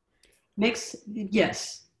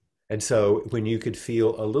 Yes. And so when you could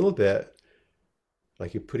feel a little bit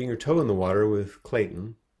like you're putting your toe in the water with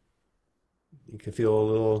Clayton, you can feel a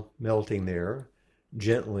little melting there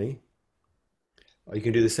gently. Or you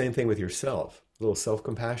can do the same thing with yourself, a little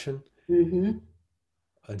self-compassion. Hmm.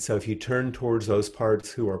 And so if you turn towards those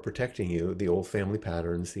parts who are protecting you, the old family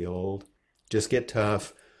patterns, the old just get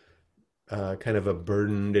tough, kind of a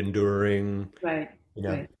burdened, enduring, Right. you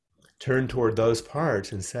know, Right. turn toward those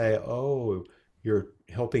parts and say, oh, you're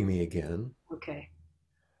helping me again. Okay.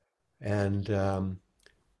 And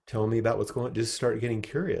tell me about what's going on. Just start getting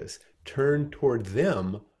curious. Turn toward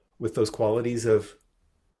them with those qualities of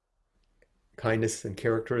kindness and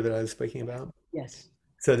character that I was speaking about, Yes.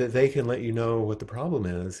 so that they can let you know what the problem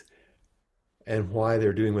is and why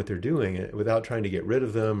they're doing what they're doing without trying to get rid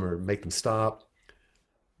of them or make them stop.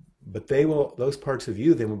 But those parts of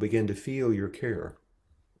you then will begin to feel your care.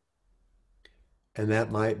 And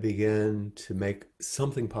that might begin to make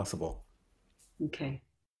something possible. Okay.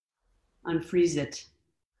 Unfreeze it.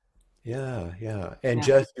 Yeah, yeah. And Yeah.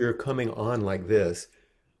 just you're coming on like this,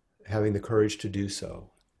 having the courage to do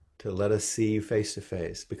so, to let us see you face to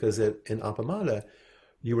face. Because in Appamada,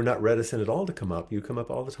 you were not reticent at all to come up. You come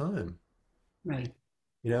up all the time, Right.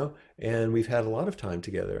 and we've had a lot of time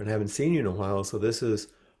together and haven't seen you in a while. So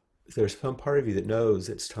there's some part of you that knows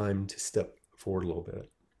it's time to step forward a little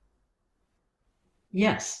bit.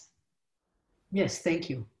 Yes. Yes. Thank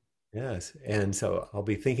you. Yes. And so I'll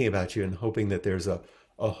be thinking about you and hoping that there's a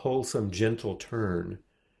wholesome, gentle turn,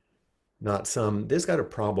 not this got a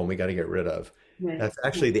problem we got to get rid of. Right. That's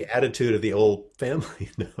actually the attitude of the old family,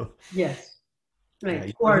 Yes. Yeah,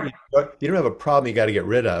 Right. Or you don't have a problem you got to get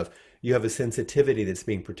rid of. You have a sensitivity that's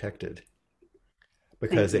being protected. thank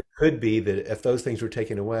Because you. it could be that if those things were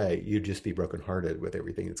taken away, you'd just be brokenhearted with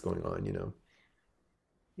everything that's going on.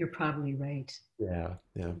 You're probably right. Yeah,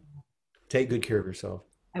 yeah. Take good care of yourself.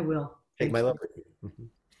 I will. Take Thank my you. love with you.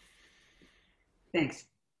 Thanks.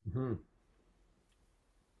 Hmm.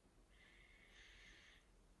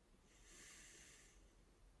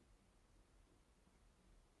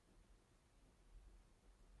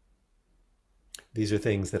 These are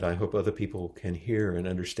things that I hope other people can hear and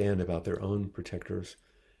understand about their own protectors,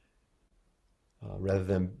 rather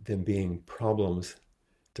than them being problems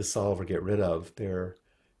to solve or get rid of. They're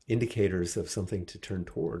indicators of something to turn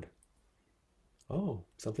toward. Oh,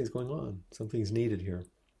 something's going on. Something's needed here.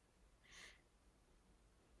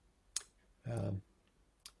 Um,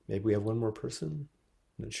 Maybe we have one more person.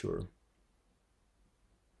 Not sure.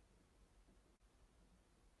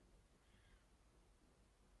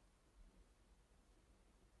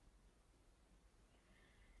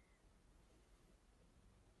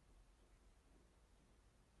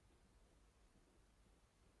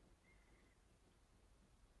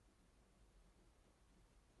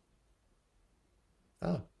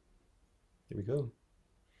 Ah, here we go.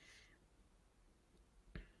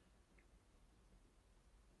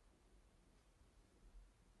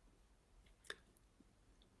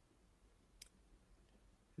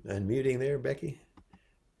 Unmuting there, Becky.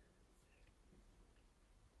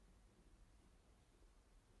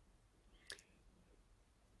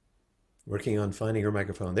 Working on finding her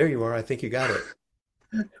microphone. There you are. I think you got it.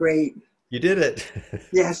 Great. You did it.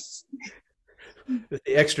 Yes, The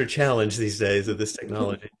extra challenge these days of this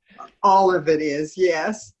technology. all of it is.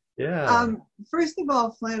 Yes. Yeah. First of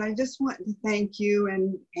all, Flynn, I just want to thank you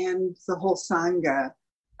and the whole Sangha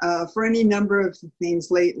for any number of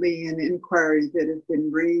things lately and inquiry that have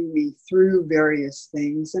been bringing me through various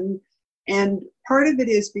things. And part of it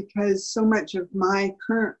is because so much of my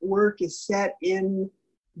current work is set in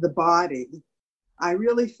the body. I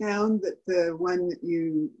really found that the one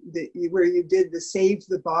where you did the save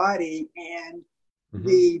the body, and Hmm.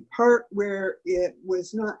 the part where it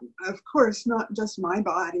was not, of course, not just my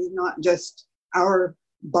body, not just our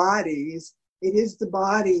bodies, it is the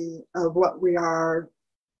body of what we are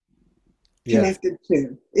Yes. connected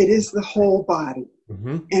to. It is the whole body.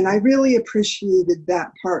 Mm-hmm. And I really appreciated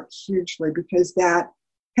that part hugely because that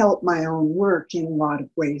helped my own work in a lot of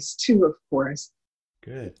ways too, of course.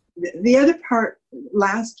 Good. The other part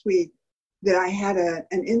last week that I had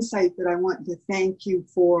an insight that I want to thank you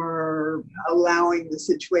for allowing the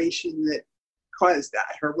situation that caused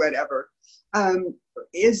that or whatever,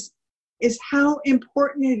 is how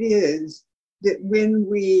important it is that when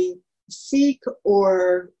we seek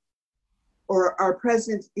or are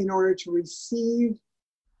present in order to receive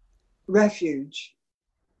refuge,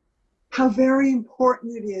 how very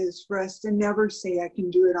important it is for us to never say, I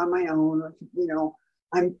can do it on my own, or, you know,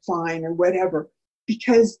 I'm fine or whatever.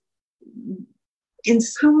 Because in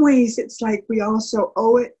some ways, it's like we also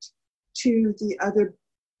owe it to the other,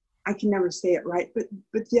 I can never say it right, but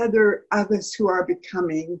the other of us who are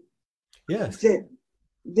becoming, Yes. that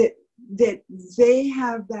they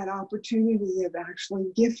have that opportunity of actually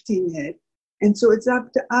gifting it. And so it's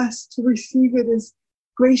up to us to receive it as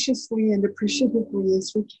graciously and appreciatively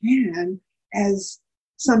as we can, as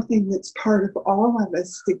something that's part of all of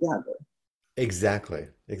us together. Exactly.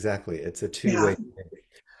 It's a two-way thing.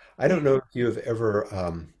 I don't know if you have ever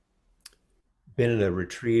been in a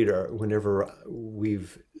retreat or whenever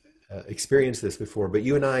we've experienced this before, but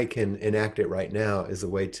you and I can enact it right now as a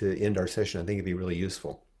way to end our session. I think it'd be really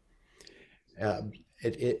useful.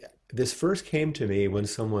 This first came to me when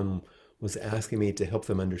someone was asking me to help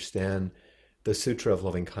them understand the Sutra of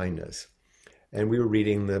Loving Kindness. And we were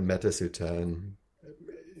reading the Metta Sutta, and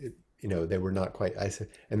they were not quite,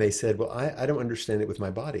 and they said, well, I don't understand it with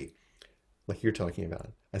my body, like you're talking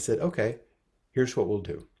about. I said, okay, here's what we'll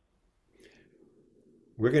do.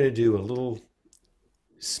 We're going to do a little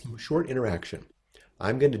short interaction.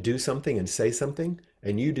 I'm going to do something and say something,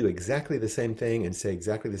 and you do exactly the same thing and say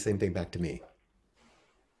exactly the same thing back to me.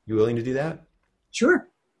 You willing to do that? Sure.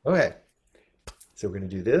 Okay. So we're going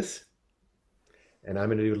to do this, and I'm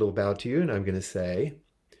going to do a little bow to you, and I'm going to say,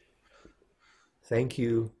 thank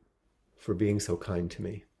you for being so kind to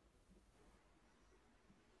me.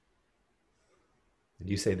 And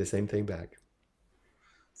you say the same thing back.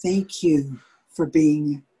 Thank you for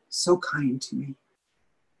being so kind to me.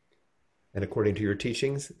 And according to your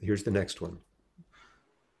teachings, here's the next one.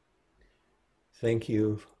 Thank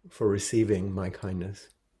you for receiving my kindness.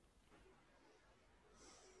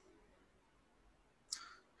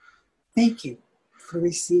 Thank you for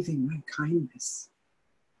receiving my kindness.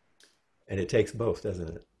 And it takes both, doesn't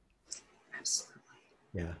it? Absolutely.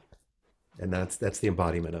 Yeah. And that's the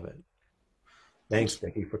embodiment of it. Thanks,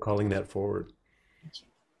 Becky, for calling that forward. Thank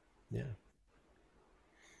you. Yeah.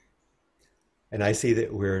 And I see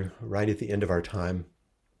that we're right at the end of our time.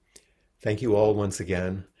 Thank you all once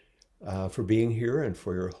again for being here and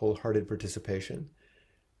for your wholehearted participation.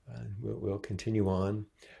 We'll continue on.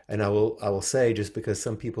 And I will say, just because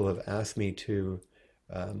some people have asked me to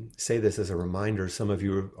say this as a reminder, some of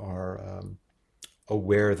you are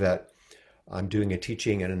aware that I'm doing a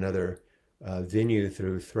teaching at another venue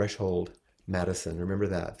through Threshold Madison. Remember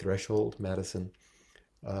that, Threshold Madison.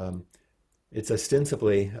 It's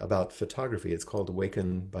ostensibly about photography. It's called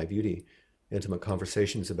Awaken by Beauty, Intimate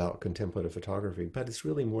Conversations about Contemplative Photography. But it's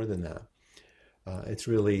really more than that. It's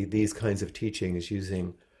really these kinds of teachings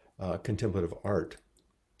using contemplative art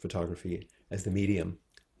photography as the medium.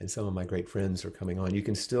 And some of my great friends are coming on. You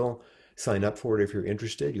can still sign up for it if you're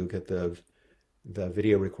interested. You'll get the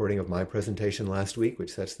video recording of my presentation last week,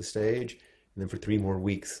 which sets the stage. And then for 3 more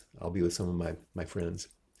weeks, I'll be with some of my friends,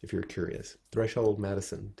 if you're curious. Threshold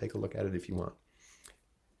Madison. Take a look at it if you want.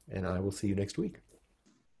 And I will see you next week.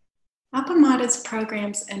 Appamada's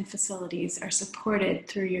programs and facilities are supported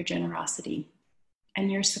through your generosity,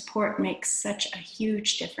 and your support makes such a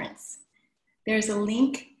huge difference. There's a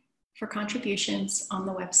link for contributions on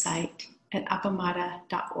the website at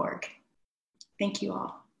appamada.org. Thank you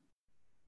all.